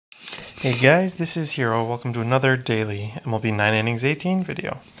Hey guys, this is Hero. Welcome to another daily MLB 9 innings 18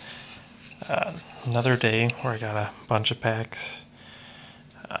 video. Another day where I got a bunch of packs.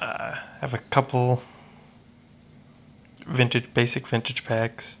 I have a couple basic vintage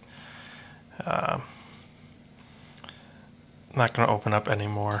packs. I'm not going to open up any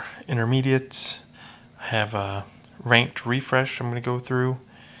more intermediates. I have a ranked refresh I'm going to go through,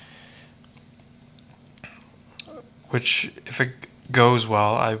 which if it goes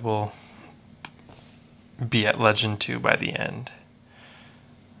well, I will be at Legend 2 by the end.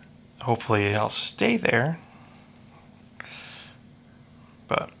 Hopefully I'll stay there,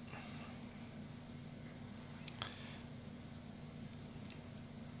 but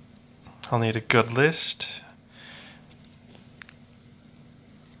I'll need a good list.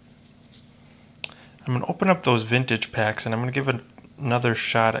 I'm going to open up those vintage packs and I'm going to give another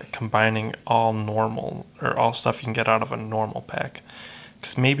shot at combining all normal, or all stuff you can get out of a normal pack.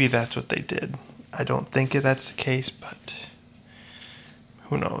 Because maybe that's what they did. I don't think that's the case, but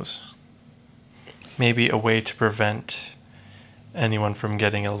who knows. Maybe a way to prevent anyone from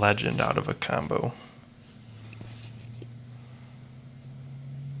getting a legend out of a combo.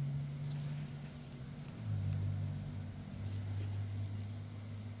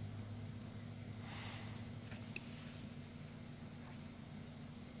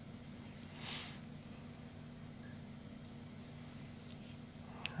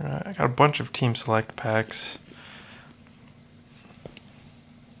 I got a bunch of Team Select packs.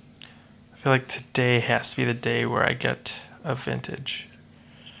 I feel like today has to be the day where I get a vintage.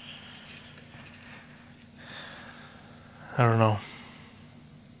 I don't know.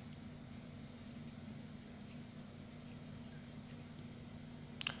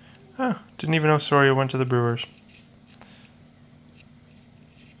 Didn't even know Soria went to the Brewers.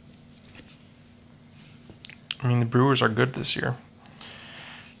 I mean, the Brewers are good this year.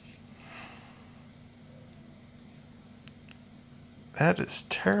 That is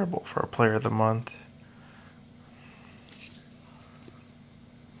terrible for a player of the month.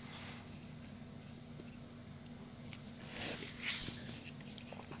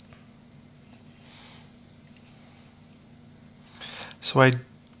 So I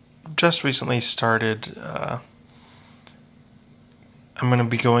just recently started, I'm going to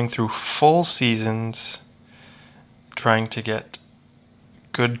be going through full seasons trying to get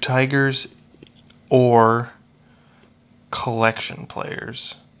good Tigers or collection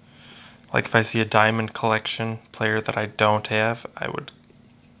players. Like if I see a diamond collection player that I don't have, I would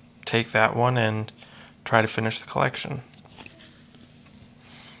take that one and try to finish the collection.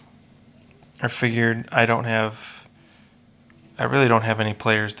 I figured I really don't have any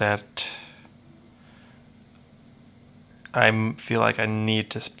players that I feel like I need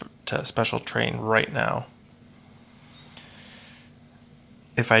to special train right now.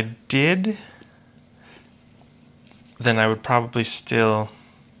 If I did, then I would probably still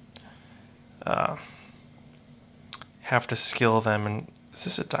have to skill them. And is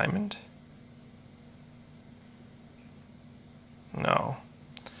this a diamond? No.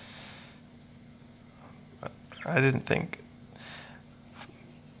 I didn't think.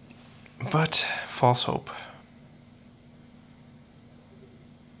 But false hope.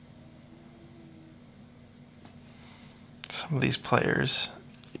 Some of these players,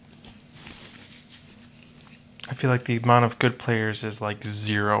 I feel like the amount of good players is like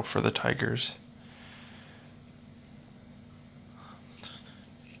 0 for the Tigers.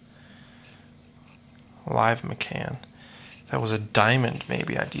 Live McCann. If that was a diamond,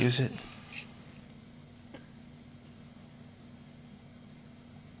 maybe I'd use it.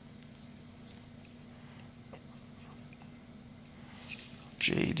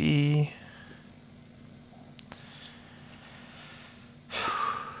 JD.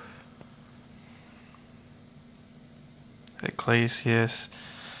 Iglesias.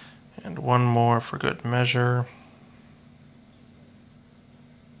 And one more for good measure.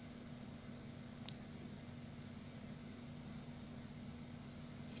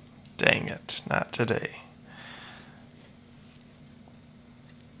 Dang it, not today.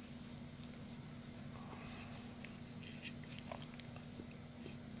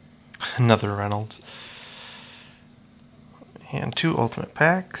 Another Reynolds. And 2 ultimate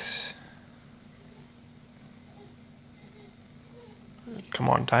packs. Come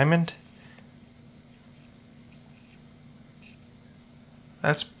on, diamond.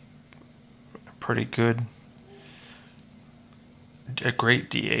 That's pretty good. A great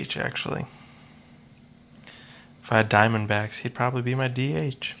DH, actually. If I had Diamondbacks, he'd probably be my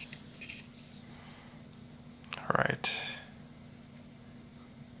DH. Alright.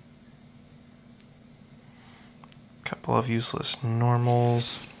 Couple of useless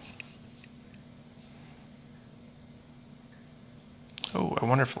normals. I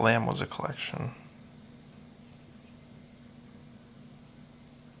wonder if Lamb was a collection.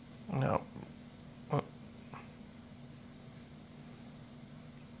 No. Oh.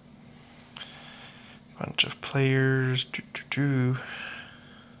 Bunch of players. All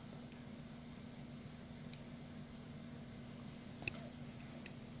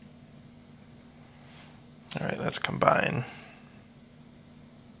right, let's combine.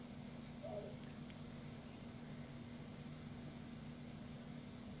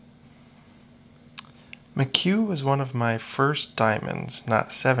 McHugh was one of my first diamonds,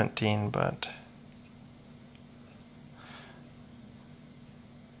 not 17, but...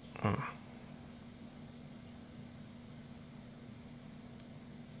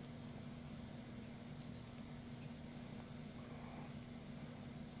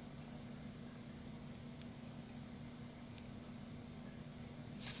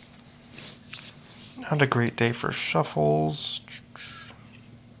 Not a great day for shuffles.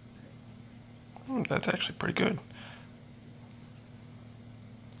 That's actually pretty good.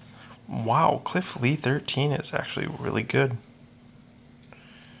 Wow, Cliff Lee 13 is actually really good.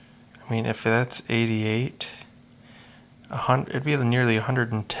 I mean, if that's 88, it'd be nearly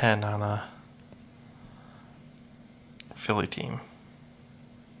 110 on a Philly team.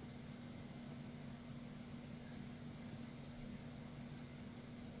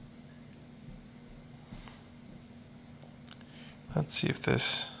 Let's see if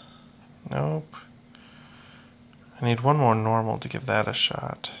this... Nope. I need one more normal to give that a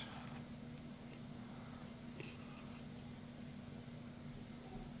shot.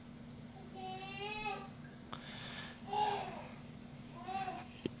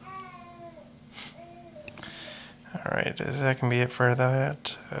 Alright, is that going to be it for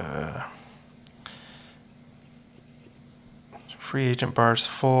that? Free agent bar's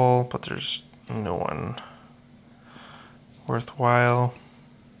full, but there's no one worthwhile.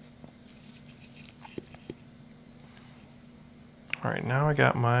 Alright, now I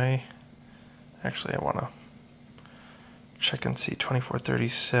got my... Actually, I want to check and see.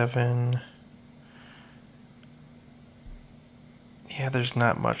 2437. Yeah, there's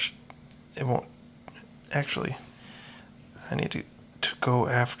not much. It won't... Actually, I need to go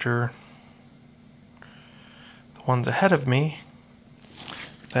after the ones ahead of me.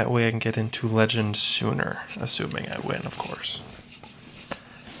 That way I can get into Legend sooner, assuming I win, of course.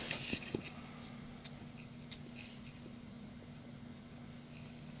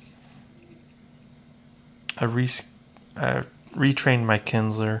 I retrained my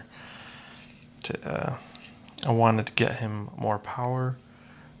Kinsler to... I wanted to get him more power.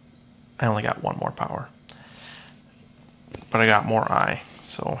 I only got one more power. But I got more eye,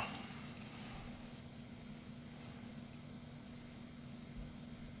 so...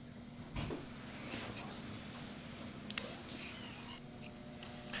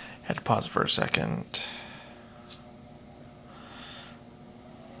 Had to pause for a second.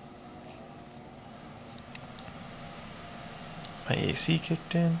 My AC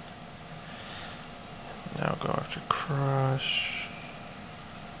kicked in. Now go after Crush.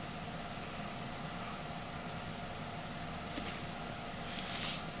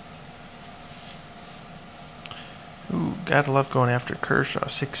 Ooh, gotta love going after Kershaw.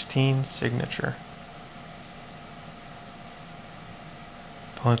 16 signature.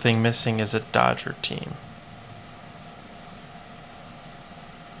 The only thing missing is a Dodger team.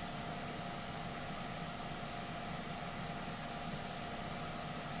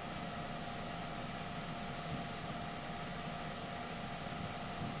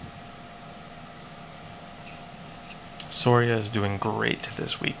 Soria is doing great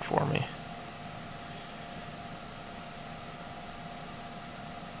this week for me.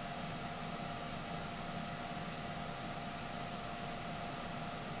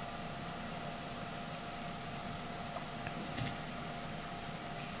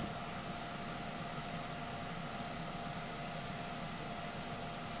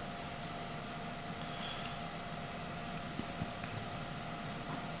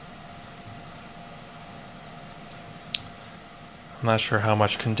 I'm not sure how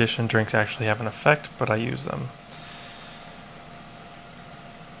much conditioned drinks actually have an effect, but I use them.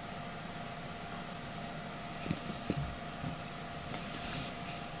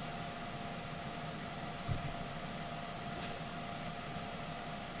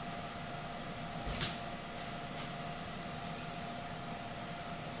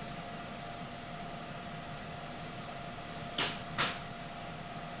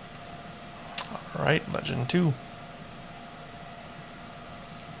 Alright, Legend 2.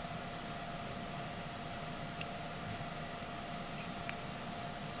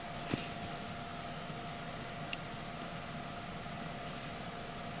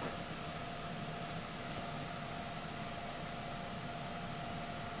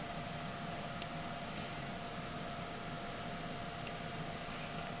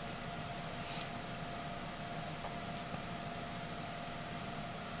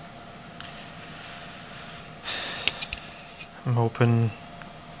 I'm hoping.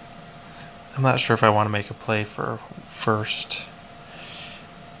 I'm not sure if I want to make a play for first.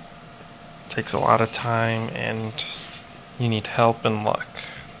 It takes a lot of time, and you need help and luck.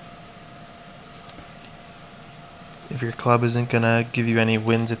 If your club isn't going to give you any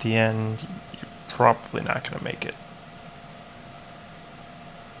wins at the end, you're probably not going to make it.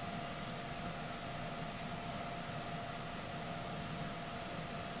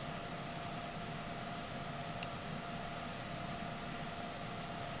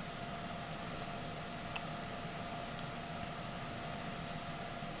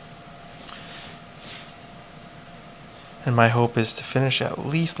 And my hope is to finish at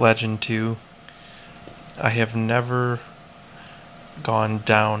least Legend 2. I have never gone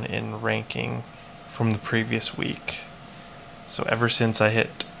down in ranking from the previous week. So ever since I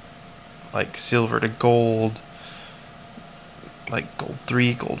hit like silver to gold, like gold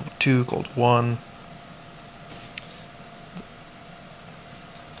 3, gold 2, gold 1,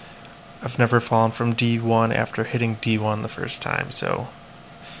 I've never fallen from D1 after hitting D1 the first time, so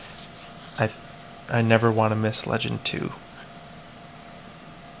I never want to miss Legend 2,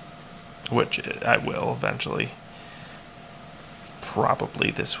 which I will eventually. Probably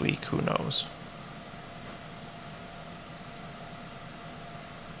this week, who knows.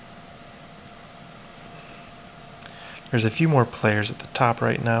 There's a few more players at the top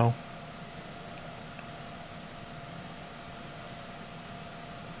right now.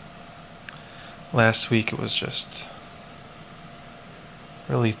 Last week it was just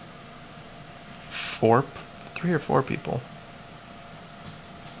really 3 or 4 people.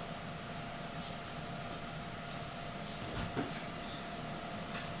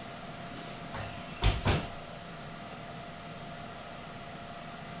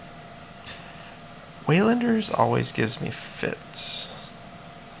 Waylanders always gives me fits.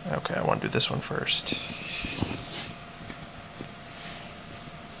 Okay, I want to do this one first.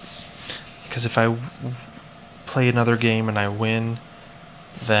 Because if I play another game and I win,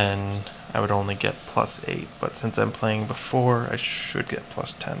 then I would only get +8. But since I'm playing before, I should get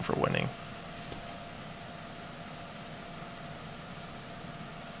 +10 for winning.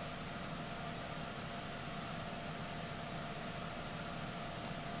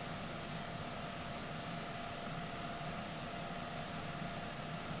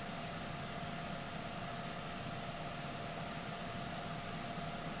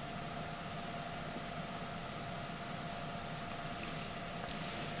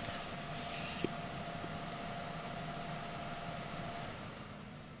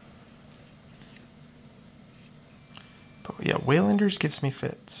 But yeah, Waylanders gives me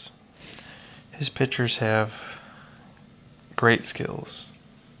fits. His pitchers have great skills.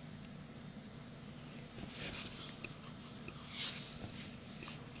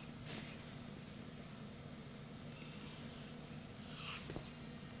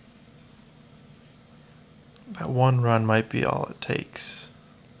 That one run might be all it takes.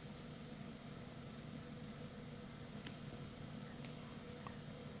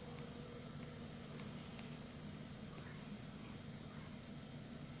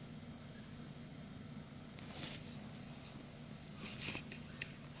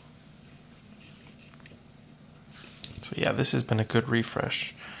 So yeah, this has been a good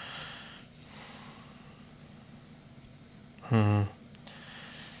refresh.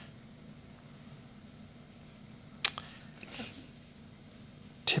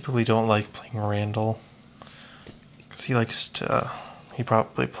 Typically don't like playing Randall because he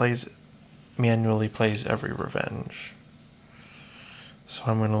probably manually plays every revenge. So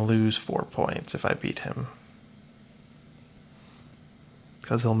I'm going to lose 4 points if I beat him.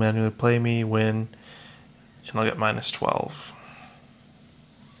 Because he'll manually play me, win, and I'll get -12.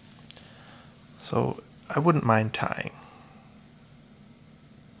 So I wouldn't mind tying.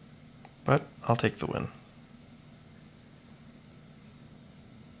 But I'll take the win.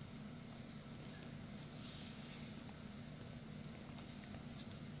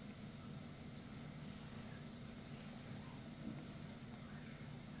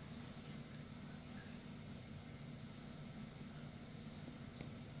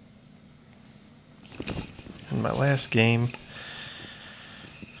 In my last game,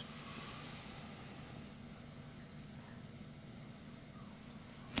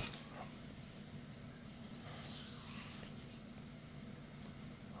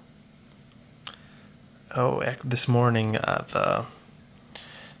 this morning, the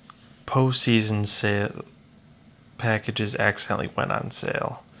postseason sale packages accidentally went on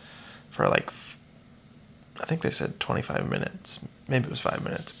sale for I think they said 25 minutes. Maybe it was 5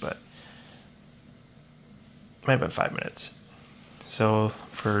 minutes, but it might have been 5 minutes. So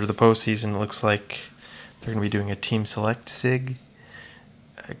for the postseason, it looks like They're going to be doing a team select SIG,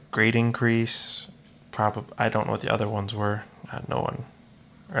 a grade increase. Probably, I don't know what the other ones were. No one,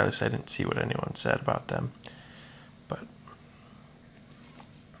 or at least I didn't see what anyone said about them. But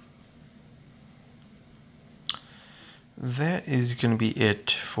that is going to be it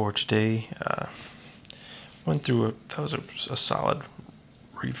for today. Went through that was a solid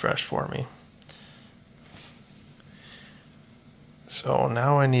refresh for me. So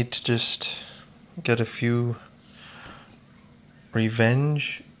now I need to just get a few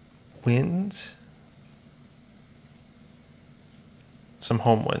revenge wins, some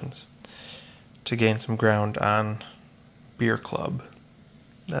home wins, to gain some ground on Beer Club.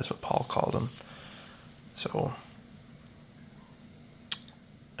 That's what Paul called him. So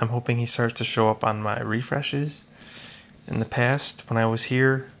I'm hoping he starts to show up on my refreshes. In the past, when I was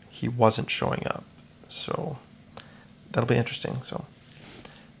here, he wasn't showing up. So that'll be interesting. So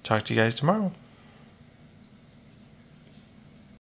talk to you guys tomorrow.